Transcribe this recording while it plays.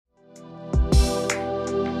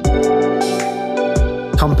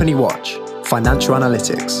Company Watch, Financial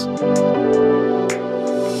Analytics.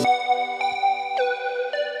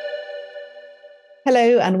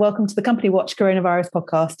 Hello and welcome to the Company Watch Coronavirus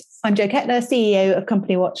Podcast. I'm Jo Kettner, CEO of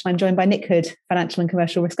Company Watch, and I'm joined by Nick Hood, Financial and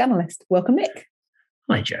Commercial Risk Analyst. Welcome, Nick.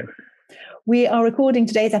 Hi, Jo. We are recording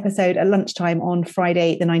today's episode at lunchtime on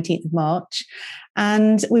Friday, the 19th of March.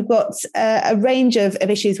 And we've got a range of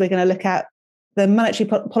issues we're going to look at. The Monetary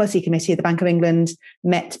Policy Committee of the Bank of England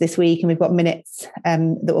met this week, and we've got minutes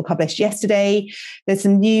that were published yesterday. There's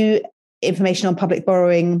some new information on public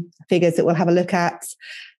borrowing figures that we'll have a look at.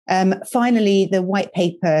 Finally, the white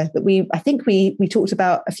paper that I think we talked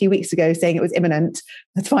about a few weeks ago, saying it was imminent,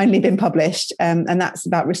 has finally been published. And that's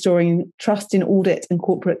about restoring trust in audit and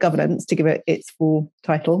corporate governance, to give it its full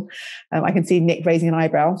title. I can see Nick raising an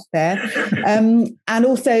eyebrow there. And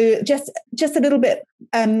also just a little bit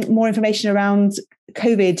more information around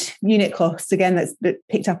COVID unit costs. Again, that's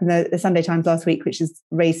picked up in the Sunday Times last week, which has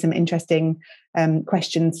raised some interesting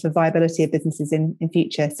questions for viability of businesses in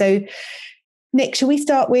future. So, Nick, shall we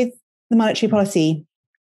start with the Monetary Policy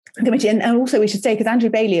Committee? And also we should say, because Andrew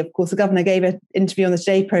Bailey, of course, the Governor, gave an interview on the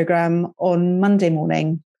Today programme on Monday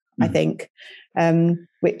morning, I think,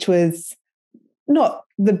 which was not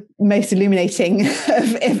the most illuminating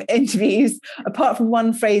of interviews, apart from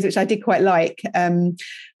one phrase, which I did quite like,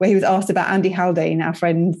 where he was asked about Andy Haldane, our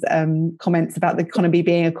friend's comments about the economy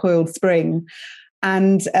being a coiled spring.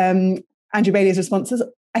 And Andrew Bailey's response was,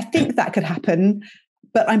 I think that could happen,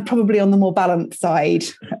 but I'm probably on the more balanced side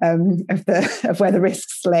of where the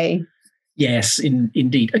risks lay. Yes,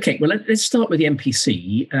 indeed. Okay, well, let's start with the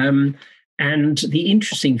MPC. And the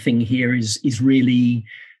interesting thing here is really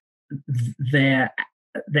their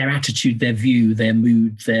attitude, their view, their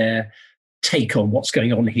mood, their take on what's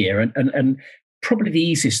going on here. And probably the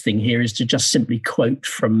easiest thing here is to just simply quote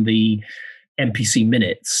from the MPC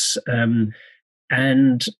minutes.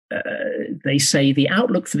 And they say the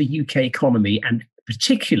outlook for the UK economy, and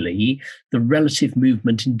particularly the relative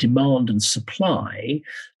movement in demand and supply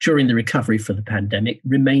during the recovery from the pandemic,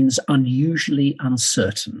 remains unusually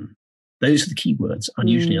uncertain. Those are the key words,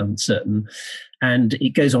 unusually uncertain. And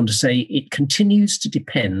it goes on to say it continues to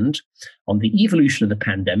depend on the evolution of the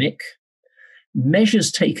pandemic,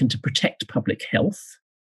 measures taken to protect public health,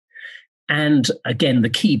 and again, the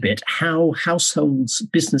key bit, how households,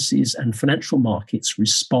 businesses and financial markets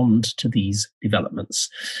respond to these developments.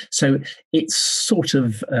 So it's sort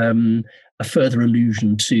of a further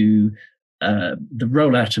allusion to the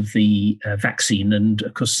rollout of the vaccine. And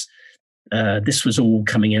of course, this was all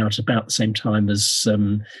coming out about the same time as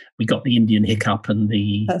we got the Indian hiccup and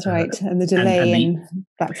the... That's right, and the delay in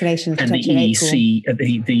vaccinations. And the EEC,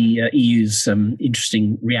 the EU's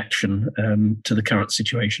interesting reaction to the current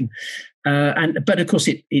situation. But of course,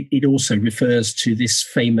 it also refers to this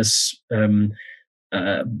famous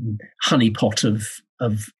honeypot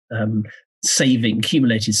of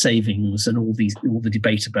accumulated savings, and all the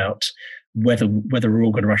debate about whether we're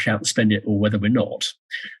all going to rush out and spend it or whether we're not.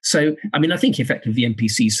 So, I mean, I think effectively the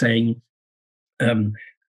MPC is saying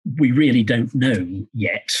we really don't know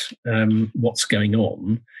yet what's going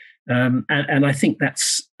on, and I think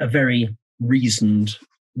that's a very reasoned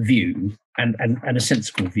view and a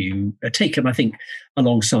sensible view, taken, I think,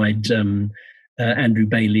 alongside Andrew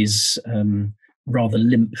Bailey's rather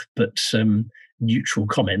limp but neutral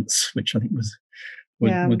comments, which I think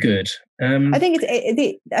were good. I think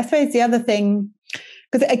I suppose the other thing,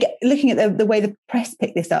 because looking at the way the press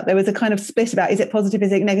picked this up, there was a kind of split about, is it positive,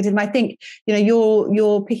 is it negative? And I think,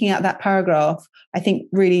 you're picking out that paragraph, I think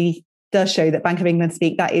really does show that Bank of England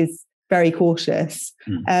speak that is very cautious.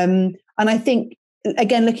 And I think,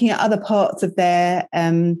 again, looking at other parts of their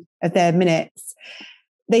minutes,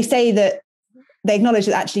 they say that they acknowledge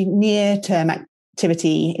that actually near-term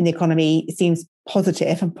activity in the economy seems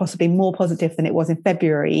positive and possibly more positive than it was in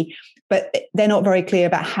February, but they're not very clear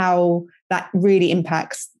about how that really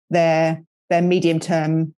impacts their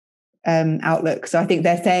medium-term outlook. So I think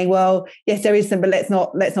they're saying, well, yes, there is some, but let's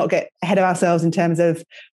not get ahead of ourselves in terms of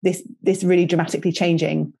this really dramatically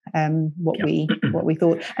changing what we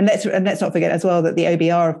thought. And let's not forget as well that the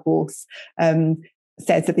OBR, of course,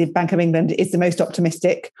 says that the Bank of England is the most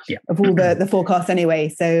optimistic of all the forecasts anyway.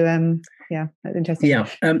 So that's interesting. Yeah.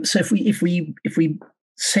 So if we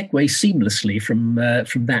segue seamlessly from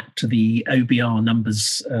that to the OBR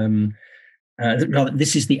numbers.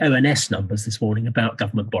 This is the ONS numbers this morning about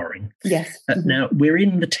government borrowing. Yes. Now, we're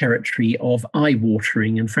in the territory of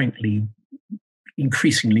eye-watering and, frankly,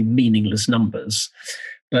 increasingly meaningless numbers.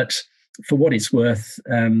 But for what it's worth,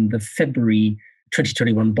 the February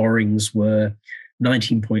 2021 borrowings were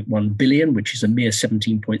 19.1 billion, which is a mere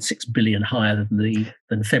 17.6 billion higher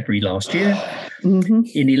than February last year. Mm-hmm.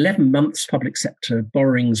 In 11 months, public sector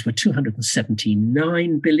borrowings were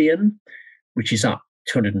 279 billion, which is up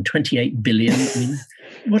 228 billion. I mean,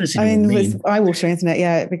 what does it all mean? It's eye-watering, isn't it?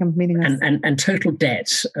 Yeah, it becomes meaningless. And total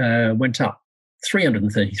debt went up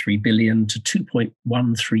 333 billion to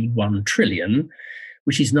 2.131 trillion,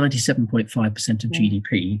 which is 97.5% of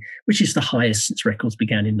GDP, which is the highest since records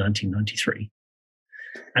began in 1993.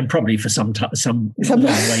 And probably for some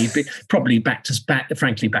way, probably frankly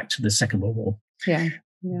back to the Second World War. Yeah.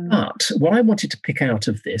 But what I wanted to pick out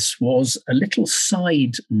of this was a little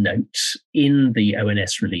side note in the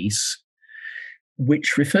ONS release,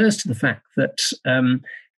 which refers to the fact that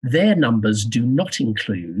their numbers do not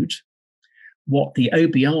include what the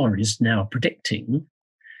OBR is now predicting,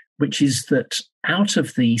 which is that out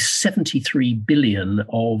of the 73 billion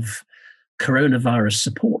of coronavirus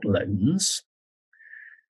support loans,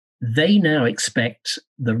 they now expect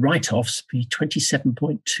the write-offs to be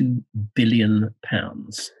 £27.2 billion,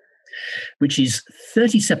 which is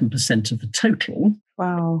 37% of the total.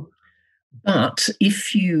 Wow. But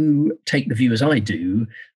if you take the view, as I do,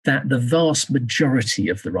 that the vast majority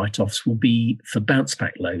of the write-offs will be for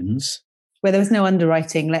bounce-back loans. Where there was no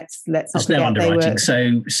underwriting, let's not There's forget. no underwriting,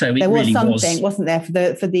 so it there really was something, wasn't there, for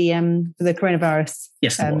the coronavirus?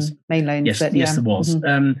 Yes, there was. Main loans. Yes, there was.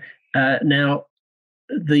 Mm-hmm. Now,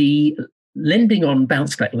 the lending on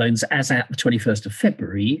bounce-back loans as at the 21st of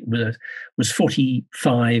February was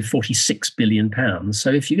 46 billion pounds. So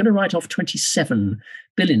if you're going to write off 27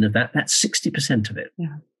 billion of that, that's 60% of it.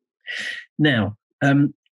 Yeah. Now, I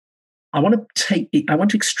want to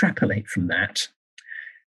extrapolate from that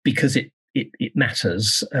because it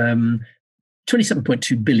matters.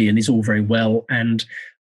 27.2 billion is all very well, and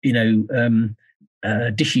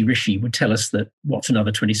Dishy Rishi would tell us that what's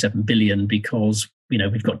another 27 billion because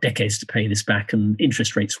we've got decades to pay this back and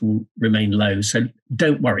interest rates will remain low, so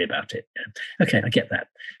don't worry about it. Okay, I get that.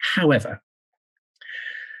 However,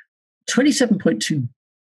 27.2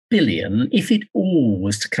 billion, if it all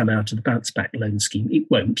was to come out of the bounce back loan scheme, it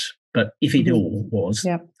won't, but if it all was,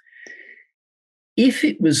 if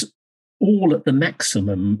it was all at the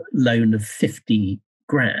maximum loan of 50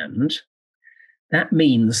 grand, that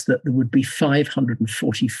means that there would be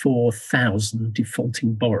 544,000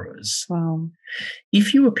 defaulting borrowers. Wow.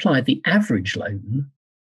 If you apply the average loan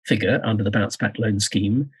figure under the bounce back loan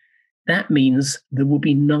scheme, that means there will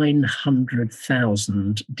be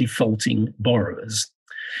 900,000 defaulting borrowers,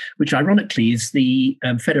 which ironically is the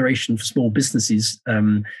Federation for Small Businesses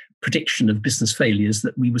prediction of business failures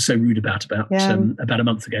that we were so rude about a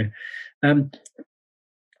month ago.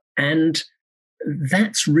 And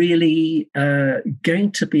that's really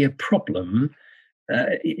going to be a problem.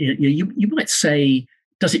 You might say,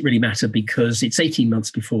 does it really matter? Because it's 18 months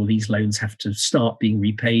before these loans have to start being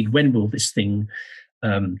repaid. When will this thing,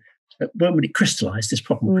 when will it crystallize, this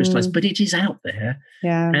problem will crystallize? But it is out there.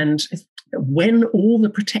 Yeah. And when all the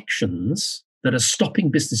protections that are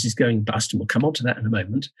stopping businesses going bust, and we'll come on to that in a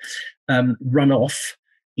moment, run off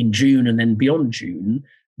in June and then beyond June,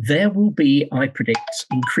 there will be, I predict,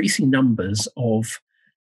 increasing numbers of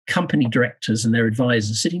company directors and their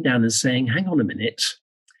advisors sitting down and saying, hang on a minute,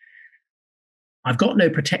 I've got no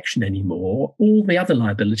protection anymore. All the other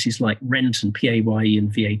liabilities like rent and PAYE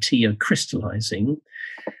and VAT are crystallizing.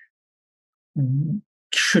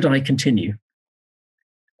 Should I continue?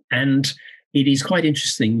 And it is quite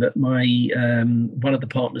interesting that my one of the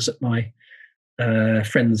partners at my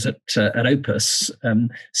friends at Opus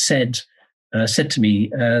said to me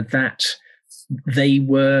that they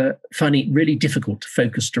were finding it really difficult to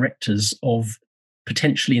focus directors of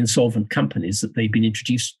potentially insolvent companies that they've been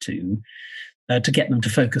introduced to get them to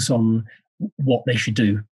focus on what they should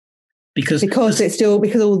do. Because all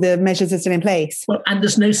the measures are still in place. Well, and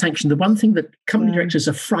there's no sanction. The one thing that company directors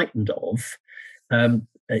are frightened of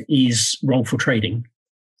is wrongful trading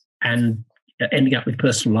and ending up with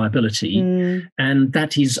personal liability. And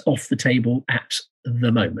that is off the table at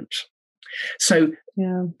the moment. So,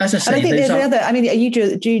 as I say, and I think there's the other. I mean, you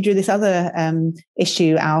drew this other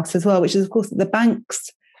issue out as well, which is, of course, the banks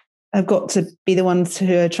have got to be the ones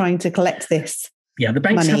who are trying to collect this. Yeah, the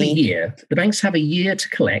banks money. have a year. The banks have a year to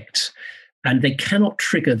collect, and they cannot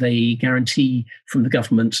trigger the guarantee from the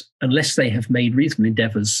government unless they have made reasonable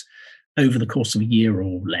endeavours over the course of a year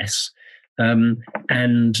or less, and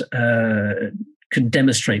can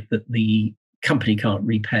demonstrate that the company can't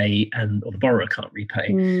repay or the borrower can't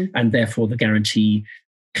repay, and therefore the guarantee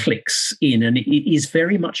clicks in. And it is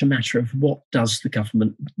very much a matter of what do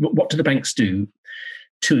the banks do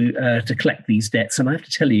to collect these debts? And I have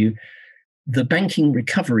to tell you, the banking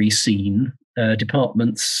recovery scene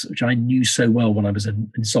departments, which I knew so well when I was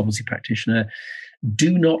an insolvency practitioner,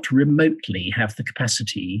 do not remotely have the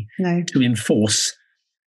capacity to enforce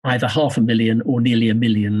either 500,000 or nearly 1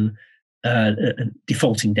 million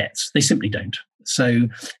defaulting debts. They simply don't. So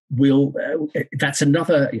that's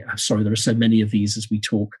another, sorry, there are so many of these as we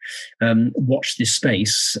talk. Watch this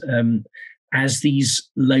space. As these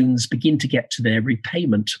loans begin to get to their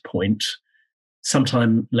repayment point,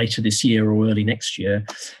 sometime later this year or early next year,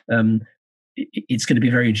 it's going to be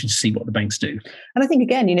very interesting to see what the banks do. And I think,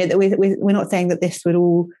 again, that we're not saying that this would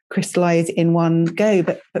all crystallize in one go,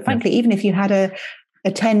 but frankly, even if you had a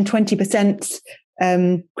 10, 20%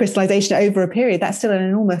 crystallization over a period, that's still an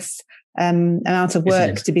enormous amount of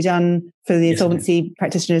work to be done for the insolvency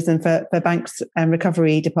practitioners and for banks and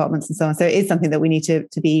recovery departments and so on. So it is something that we need to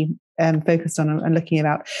be focused on and looking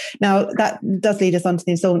about. Now, that does lead us on to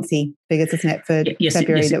the insolvency figures, doesn't it, for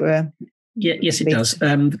February that were... Yes, it does.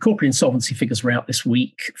 The corporate insolvency figures were out this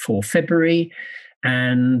week for February,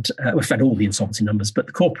 and we've had all the insolvency numbers, but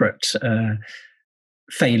the corporate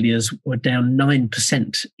failures were down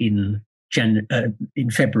 9% in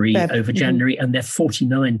February over January, and they're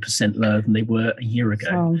 49% lower than they were a year ago.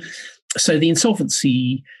 Oh. So the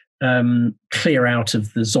insolvency clear out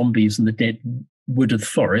of the zombies and the dead wood of the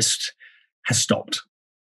forest has stopped.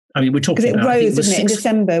 I mean, we're talking about... Because it rose, didn't it? In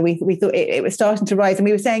December, we thought it was starting to rise, and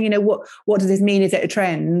we were saying, what does this mean? Is it a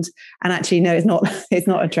trend? And actually, no, it's not. It's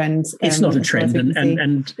not a trend. It's not a trend,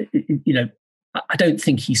 and I don't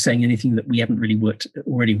think he's saying anything that we haven't really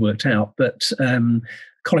already worked out. But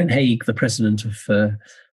Colin Haig, the president of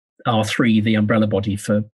R3, the umbrella body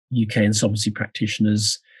for UK insolvency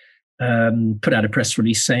practitioners, put out a press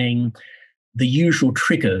release saying the usual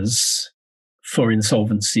triggers for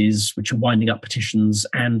insolvencies, which are winding up petitions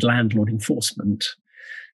and landlord enforcement,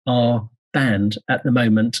 are banned at the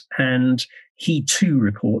moment. And he too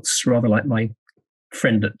reports, rather like my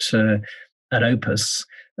friend at Opus,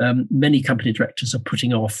 many company directors are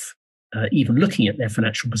putting off even looking at their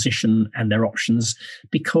financial position and their options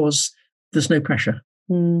because there's no pressure.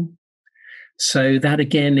 Mm. So that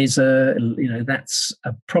again is that's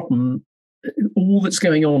a problem. All that's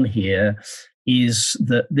going on here is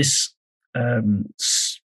that this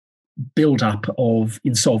build up of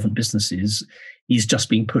insolvent businesses is just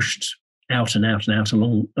being pushed out and out and out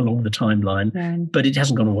along the timeline, but it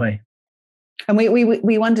hasn't gone away. And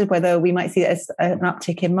we wondered whether we might see an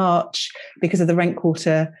uptick in March because of the rent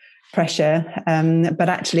quarter pressure, but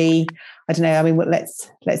actually, I don't know. I mean, let's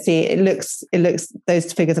see. It looks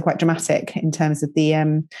those figures are quite dramatic in terms of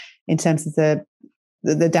the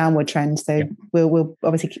downward trend. So we'll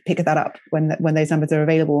obviously pick that up when those numbers are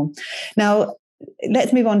available. Now,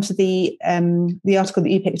 let's move on to the article that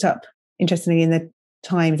you picked up, interestingly, in the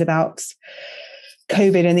Times about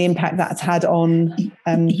COVID and the impact that's had on.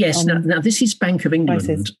 Yes. Now this is Bank of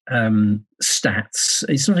England stats.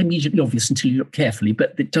 It's not immediately obvious until you look carefully,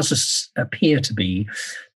 but it does appear to be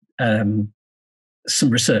some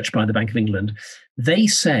research by the Bank of England. They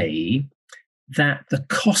say that the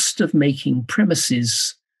cost of making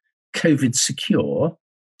premises COVID secure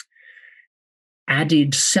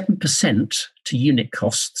added 7% to unit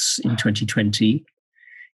costs in 2020.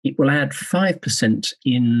 It will add 5%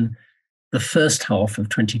 in the first half of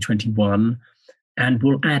 2021 and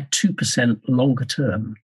will add 2% longer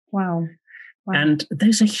term. Wow. And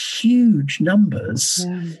those are huge numbers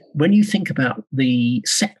when you think about the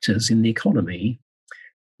sectors in the economy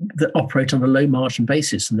that operate on a low margin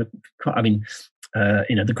basis. And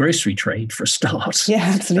the grocery trade for a start.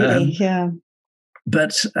 Yeah, absolutely.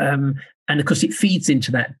 But, and of course it feeds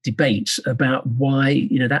into that debate about why,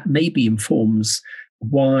 that maybe informs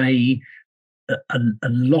why a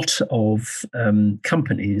lot of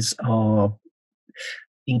companies are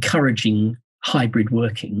encouraging hybrid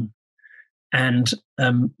working and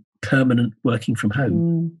permanent working from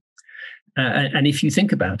home. And if you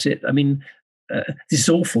think about it, I mean, this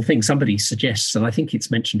awful thing somebody suggests, and I think it's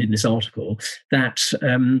mentioned in this article, that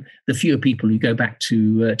the fewer people who go back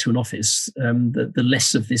to an office, the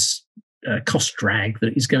less of this cost drag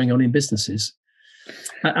that is going on in businesses.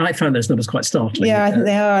 I found those numbers quite startling. Yeah, I think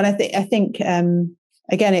they are, and I think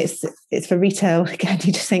again, it's for retail. Again,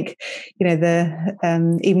 you just think,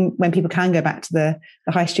 even when people can go back to the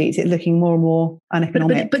high streets, it's looking more and more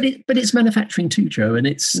uneconomic. But it's manufacturing too, Jo, and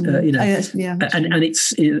it's and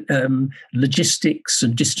it's logistics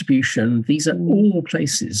and distribution. These are all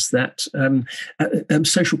places that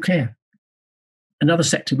social care. Another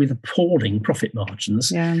sector with appalling profit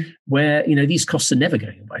margins, where these costs are never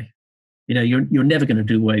going away. You're never going to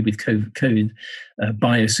do away with COVID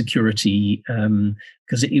biosecurity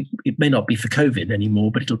because it may not be for COVID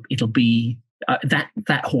anymore, but it'll be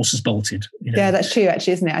that horse has bolted. Yeah, that's true,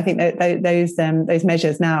 actually, isn't it? I think that those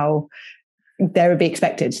measures now, they would be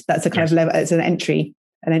expected. That's a kind of level. It's an entry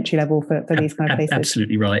level for these kind of places.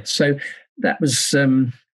 Absolutely right. So that was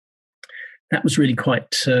really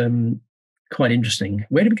quite interesting.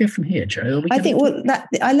 Where do we go from here, Jo? I think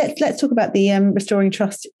let's talk about the Restoring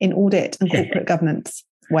Trust in Audit and Corporate Governance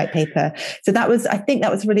white paper. So I think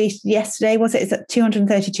that was released yesterday. Was it? It's at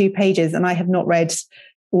 232 pages, and I have not read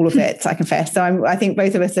all of it, I confess. So I think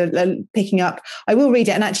both of us are picking up. I will read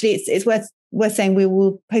it, and actually, it's worth saying we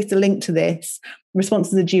will post a link to this.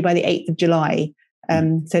 Responses are due by the 8th of July,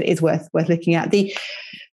 so it is worth looking at. The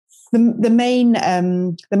main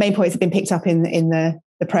points have been picked up in the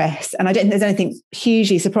press, and I don't think there's anything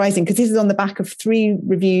hugely surprising because this is on the back of 3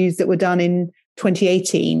 reviews that were done in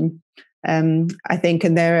 2018. I think,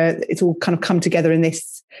 and it's all kind of come together in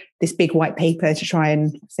this big white paper to try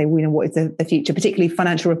and say, what is the future, particularly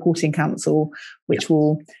Financial Reporting Council, which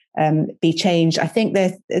will be changed. I think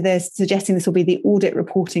they're suggesting this will be the Audit,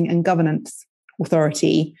 Reporting and Governance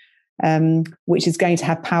Authority, which is going to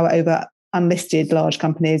have power over unlisted large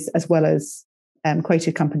companies as well as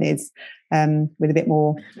quoted companies, with a bit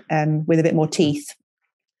more teeth.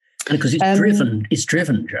 And because it's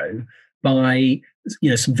driven, Jo, by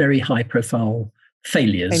some very high profile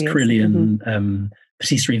failures. Carillion,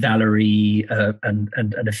 Patisserie Valerie, and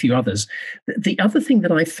a few others. The other thing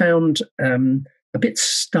that I found a bit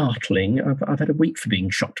startling, I've had a week for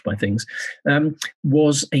being shocked by things,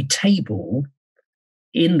 was a table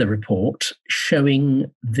in the report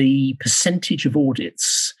showing the percentage of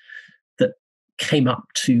audits that came up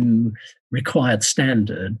to required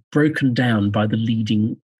standard broken down by the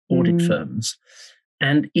leading audit firms.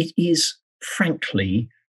 And it is frankly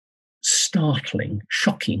startling,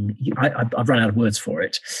 shocking. I've run out of words for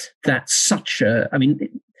it. That's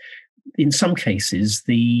in some cases,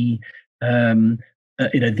 the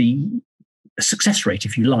success rate,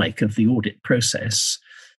 if you like, of the audit process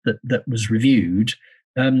that was reviewed,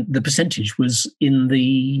 the percentage was in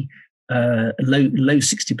the low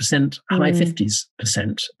 60%, high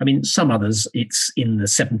 50%. I mean, some others it's in the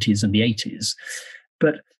 70s and the 80s,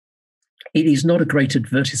 but it is not a great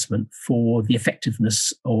advertisement for the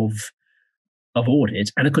effectiveness of audit.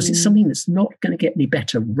 And of course, it's something that's not going to get any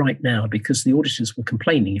better right now because the auditors were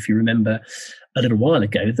complaining, if you remember a little while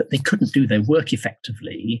ago, that they couldn't do their work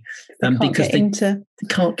effectively because they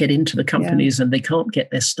can't get into the companies and they can't get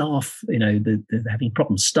their staff, they're having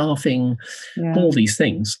problems staffing, all these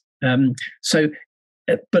things.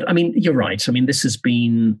 But I mean, you're right. I mean, this has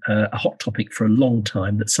been a hot topic for a long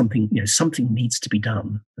time. That something needs to be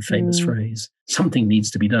done. The famous phrase, something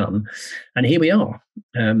needs to be done, and here we are.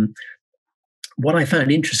 What I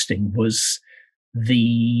found interesting was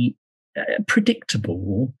the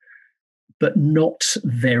predictable, but not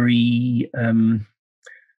very.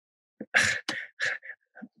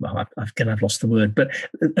 Well, I've lost the word, but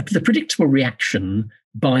the predictable reaction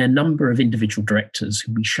by a number of individual directors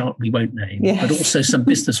who we won't name, but also some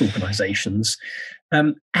business organisations,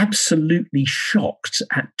 absolutely shocked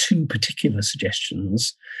at 2 particular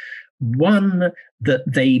suggestions. One,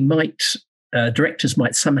 that directors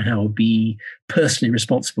might somehow be personally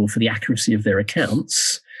responsible for the accuracy of their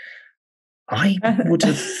accounts. I would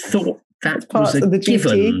have thought that was a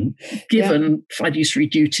given fiduciary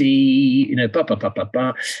duty, blah, blah, blah, blah,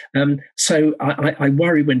 blah. So I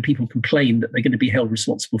worry when people complain that they're going to be held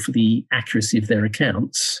responsible for the accuracy of their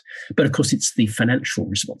accounts. But of course, it's the financial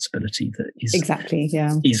responsibility that is... Exactly,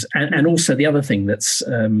 yeah. And also the other thing that's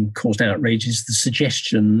caused outrage is the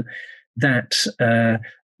suggestion that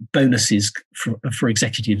bonuses for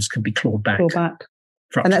executives can be clawed back.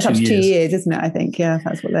 And that's up to 2 years, isn't it? I think,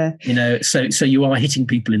 that's what they're. So you are hitting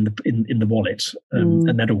people in the wallet,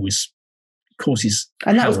 and that always causes.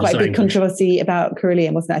 And that was quite a big controversy about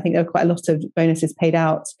Carillion, wasn't it? I think there were quite a lot of bonuses paid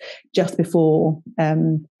out just before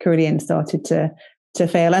Carillion started to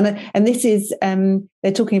fail, and this is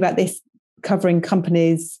they're talking about this covering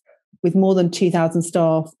companies with more than 2,000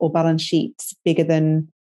 staff or balance sheets bigger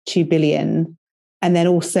than 2 billion, and then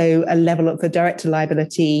also a level of the director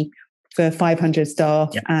liability for 500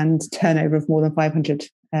 staff and turnover of more than 500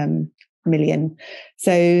 million.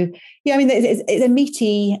 So, I mean, it's a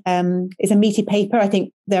meaty paper. I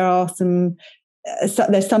think there are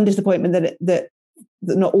there's some disappointment that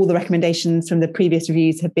not all the recommendations from the previous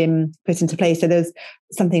reviews have been put into place. So there's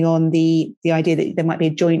something on the idea that there might be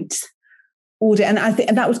a joint audit, and I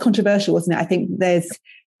think that was controversial, wasn't it? I think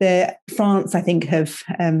France, I think, have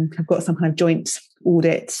got some kind of joint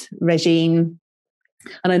audit regime.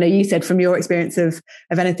 And I know you said from your experience of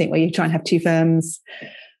anything where you try and have 2 firms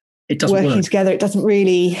it doesn't working work together. It doesn't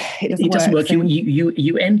work. So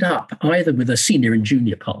you end up either with a senior and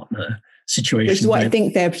junior partner situation, which is what I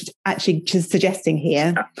think they're actually suggesting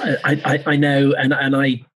here. I know, and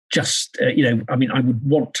I just I would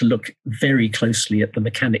want to look very closely at the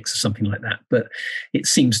mechanics of something like that, but it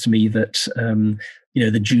seems to me that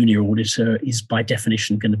the junior auditor is by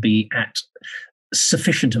definition going to be at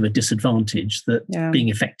sufficient of a disadvantage that being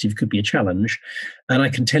effective could be a challenge. And I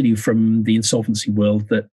can tell you from the insolvency world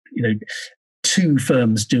that two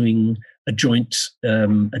firms doing a joint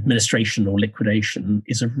administration or liquidation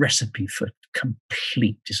is a recipe for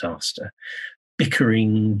complete disaster.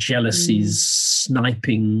 Bickering, jealousies,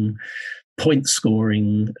 sniping, point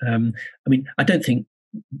scoring. I don't think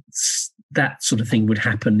that sort of thing would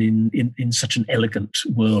happen in such an elegant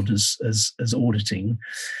world as auditing.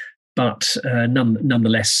 But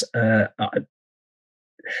nonetheless,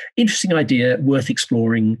 interesting idea, worth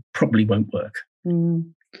exploring, probably won't work.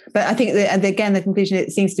 But I think that, and again, the conclusion,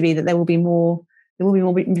 it seems to be that there will be more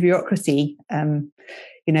bureaucracy,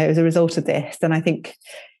 as a result of this. And I think,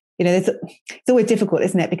 it's always difficult,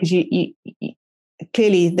 isn't it? Because you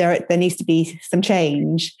clearly there needs to be some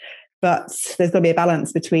change, but there's got to be a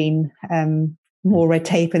balance between more red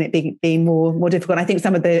tape and it being more difficult. And I think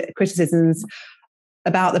some of the criticisms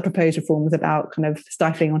about the proposed reforms about kind of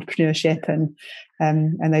stifling entrepreneurship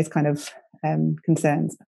and those kind of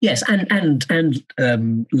concerns. Yes, and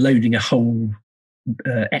loading a whole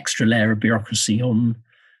extra layer of bureaucracy on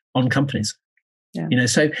companies. Yeah.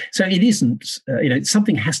 So it isn't.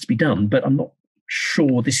 Something has to be done, but I'm not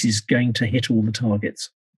sure this is going to hit all the targets.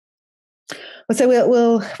 Well,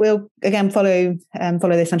 so we'll again follow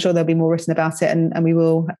this. I'm sure there'll be more written about it, and we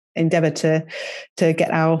will endeavour to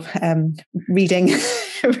get our reading.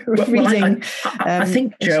 I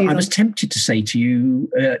think, Jo, I was tempted to say to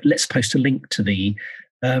you, let's post a link to the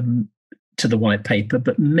white paper,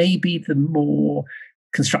 but maybe the more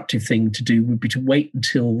constructive thing to do would be to wait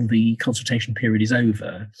until the consultation period is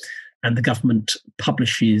over and the government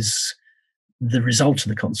publishes the result of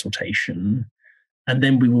the consultation, and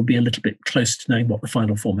then we will be a little bit closer to knowing what the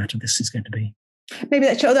final format of this is going to be. Maybe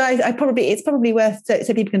that's true. Although it's probably worth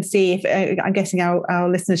so people can see. If I'm guessing our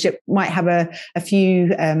listenership might have a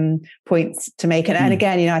few points to make. And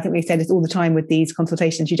again, I think we say this all the time with these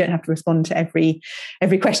consultations. You don't have to respond to every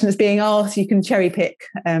question that's being asked. You can cherry pick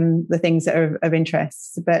the things that are of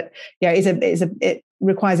interest. But it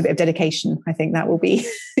requires a bit of dedication. I think that will be.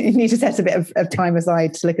 You need to set a bit of time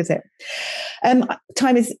aside to look at it.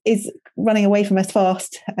 Time is running away from us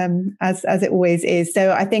fast, as it always is.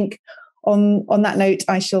 So I think. On that note,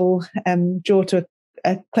 I shall draw to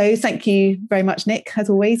a close. Thank you very much, Nick,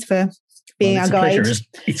 as always, for being our guide.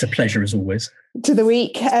 It's a pleasure as always. To the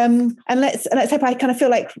week, and let's hope. I kind of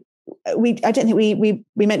feel like I don't think we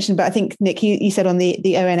mentioned, but I think Nick, you said on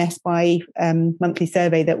the ONS monthly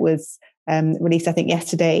survey that was released, I think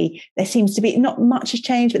yesterday, there seems to be not much has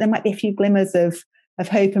changed, but there might be a few glimmers of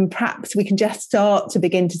hope, and perhaps we can just start to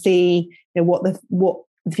begin to see what the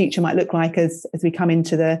future might look like as we come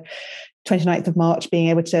into the 29th of March, being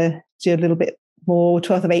able to do a little bit more,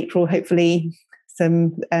 12th of April, hopefully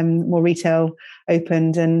some more retail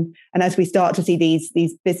opened. And as we start to see these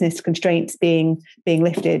business constraints being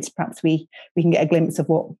lifted, perhaps we can get a glimpse of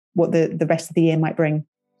what the rest of the year might bring.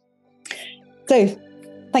 So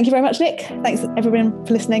thank you very much, Nick. Thanks everyone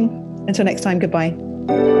for listening. Until next time, goodbye.